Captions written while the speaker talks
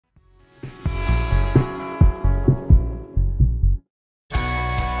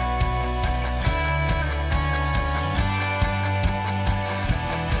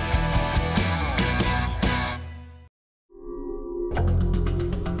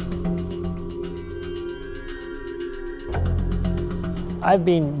I've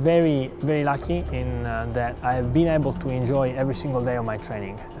been very lucky in that I've been able to enjoy every single day of my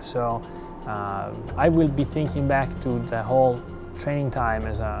training. So I will be thinking back to the whole training time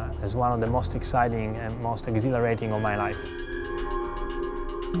as one of the most exciting and most exhilarating of my life.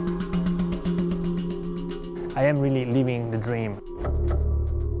 I am really living the dream.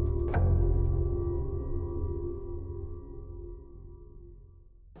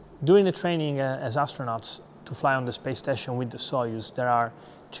 During the training as astronauts to fly on the space station with the Soyuz, there are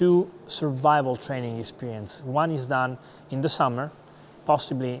two survival training experiences. One is done in the summer,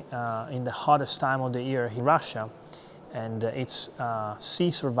 possibly in the hottest time of the year in Russia, and it's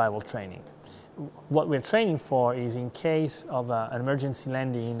sea survival training. What we're training for is in case of an emergency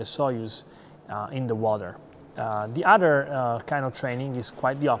landing in the Soyuz in the water. The other kind of training is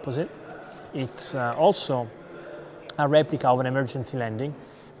quite the opposite. It's also a replica of an emergency landing,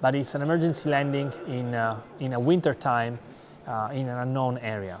 but it's an emergency landing in a winter time in an unknown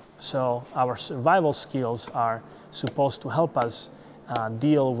area. So our survival skills are supposed to help us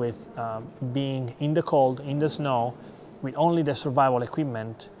deal with being in the cold, in the snow, with only the survival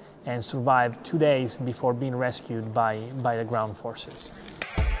equipment, and survive 2 days before being rescued by the ground forces.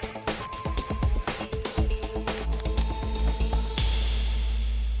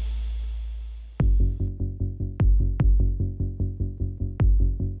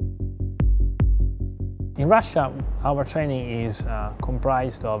 In Russia, our training is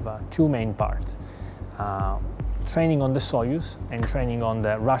comprised of two main parts. Training on the Soyuz and training on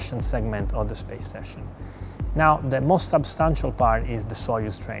the Russian segment of the space station. Now, the most substantial part is the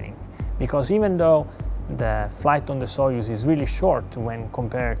Soyuz training, because even though the flight on the Soyuz is really short when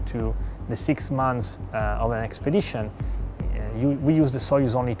compared to the 6 months of an expedition, we use the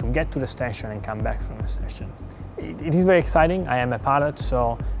Soyuz only to get to the station and come back from the station. It is very exciting. I am a pilot,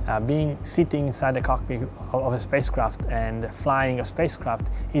 so sitting inside the cockpit of a spacecraft and flying a spacecraft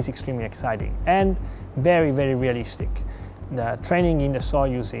is extremely exciting and very realistic. The training in the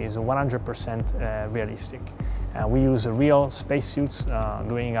Soyuz is 100% realistic. We use real spacesuits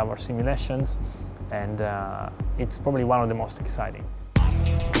during our simulations, and it's probably one of the most exciting.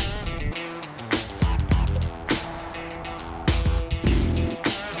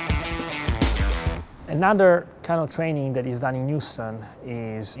 Another kind of training that is done in Houston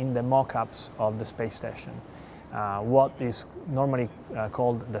is in the mockups of the space station, what is normally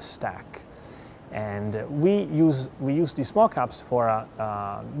called the stack. And we use these mockups for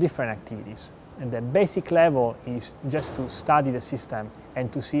different activities. And the basic level is just to study the system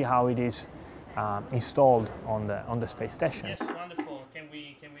and to see how it is installed on the space station. Yes, wonderful. Can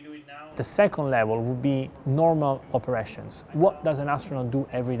we do it now? The second level would be normal operations. What does an astronaut do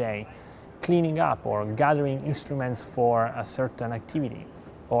every day? Cleaning up or gathering instruments for a certain activity,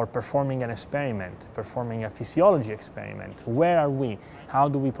 or performing an experiment, performing a physiology experiment. Where are we? How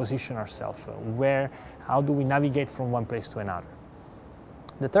do we position ourselves? How do we navigate from one place to another?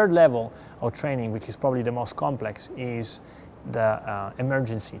 The third level of training, which is probably the most complex, is the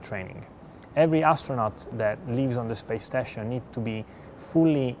emergency training. Every astronaut that lives on the space station needs to be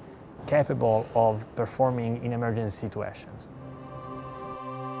fully capable of performing in emergency situations.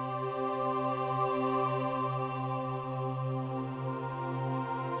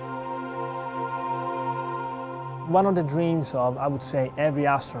 One of the dreams of, I would say, every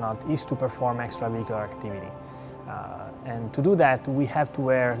astronaut is to perform extravehicular activity. And to do that, we have to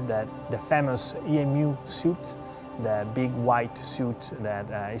wear the famous EMU suit, the big white suit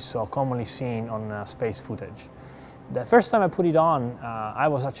that is so commonly seen on space footage. The first time I put it on, I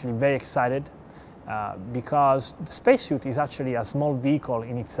was actually very excited because the spacesuit is actually a small vehicle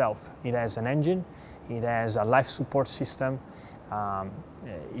in itself. It has an engine, it has a life support system,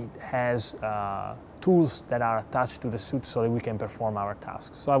 it has tools that are attached to the suit so that we can perform our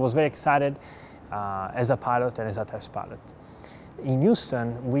tasks. So I was very excited as a pilot and as a test pilot. In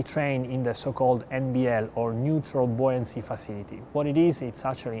Houston, we train in the so-called NBL, or Neutral Buoyancy Facility. What it is, it's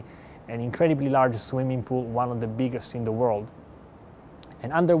actually an incredibly large swimming pool, one of the biggest in the world.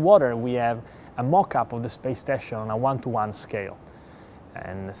 And underwater, we have a mock-up of the space station on a 1-to-1 scale.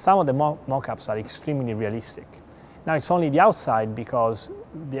 And some of the mock-ups are extremely realistic. Now, it's only the outside because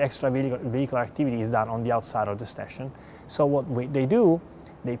the extravehicular activity is done on the outside of the station. So what they do,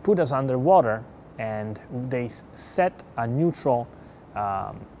 they put us underwater and they set a neutral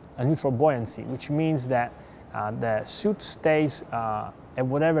buoyancy, which means that the suit stays at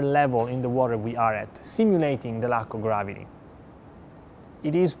whatever level in the water we are at, simulating the lack of gravity.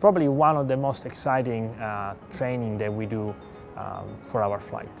 It is probably one of the most exciting training that we do for our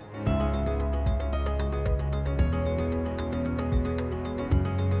flight.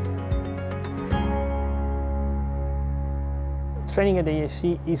 Training at the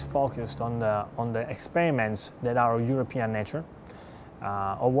EAC is focused on the experiments that are of European nature,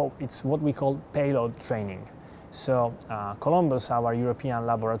 or it's what we call payload training. So Columbus, our European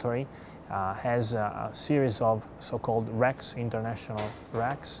laboratory, has a series of so-called RECs, international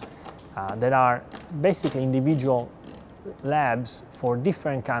RECs, that are basically individual labs for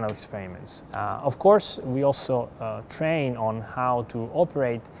different kind of experiments. Of course, we also train on how to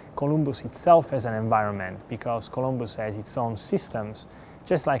operate Columbus itself as an environment, because Columbus has its own systems,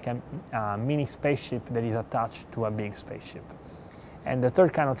 just like a mini spaceship that is attached to a big spaceship. And the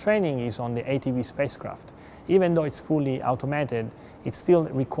third kind of training is on the ATV spacecraft. Even though it's fully automated, it still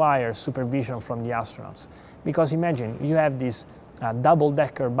requires supervision from the astronauts. Because imagine, you have this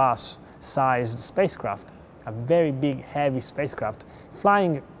double-decker bus-sized spacecraft, a very big, heavy spacecraft,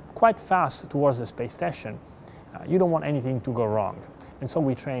 flying quite fast towards the space station. You don't want anything to go wrong. And so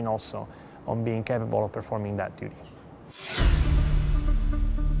we train also on being capable of performing that duty.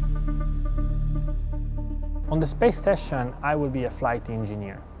 On the space station, I will be a flight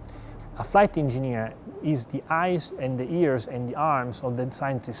engineer. A flight engineer is the eyes and the ears and the arms of the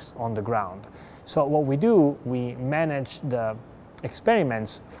scientists on the ground. So what we do, we manage the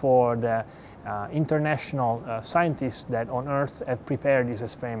experiments for the international scientists that on Earth have prepared these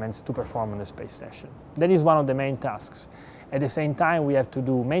experiments to perform on the space station. That is one of the main tasks. At the same time, we have to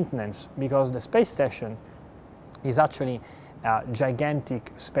do maintenance, because the space station is actually a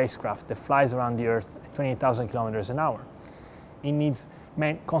gigantic spacecraft that flies around the Earth at 28,000 kilometers an hour. It needs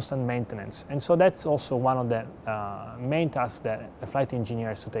constant maintenance, and so that's also one of the main tasks that a flight engineer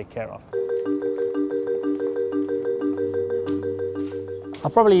has to take care of. I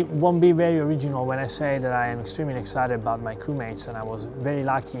probably won't be very original when I say that I am extremely excited about my crewmates, and I was very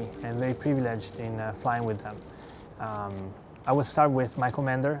lucky and very privileged in flying with them. I will start with my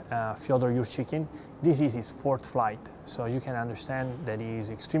commander, Fyodor Yurchikhin. This is his 4th flight, so you can understand that he is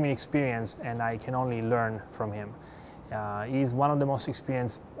extremely experienced, and I can only learn from him. He is one of the most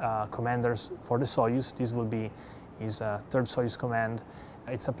experienced commanders for the Soyuz. This will be his 3rd Soyuz command.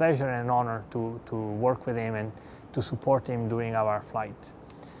 It's a pleasure and an honor to work with him and to support him during our flight.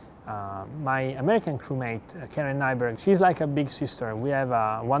 My American crewmate, Karen Nyberg, she's like a big sister. We have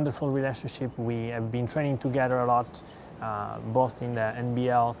a wonderful relationship. We have been training together a lot, both in the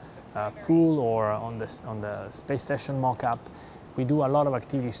NBL pool or on the space station mock-up. We do a lot of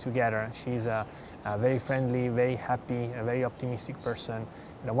activities together. She's a very friendly, very happy, a very optimistic person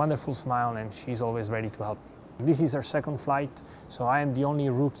with a wonderful smile, and she's always ready to help me. This is her 2nd flight, so I am the only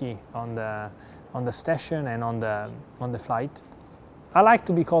rookie on the station and on the flight. I like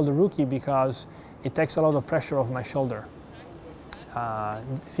to be called a rookie because it takes a lot of pressure off my shoulder.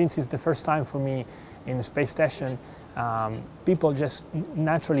 Since it's the first time for me in the space station, people just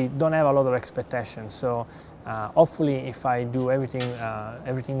naturally don't have a lot of expectations. So hopefully, if I do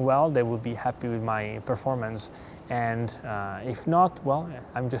everything well, they will be happy with my performance. And if not, well,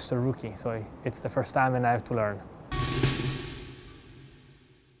 I'm just a rookie, so it's the first time and I have to learn.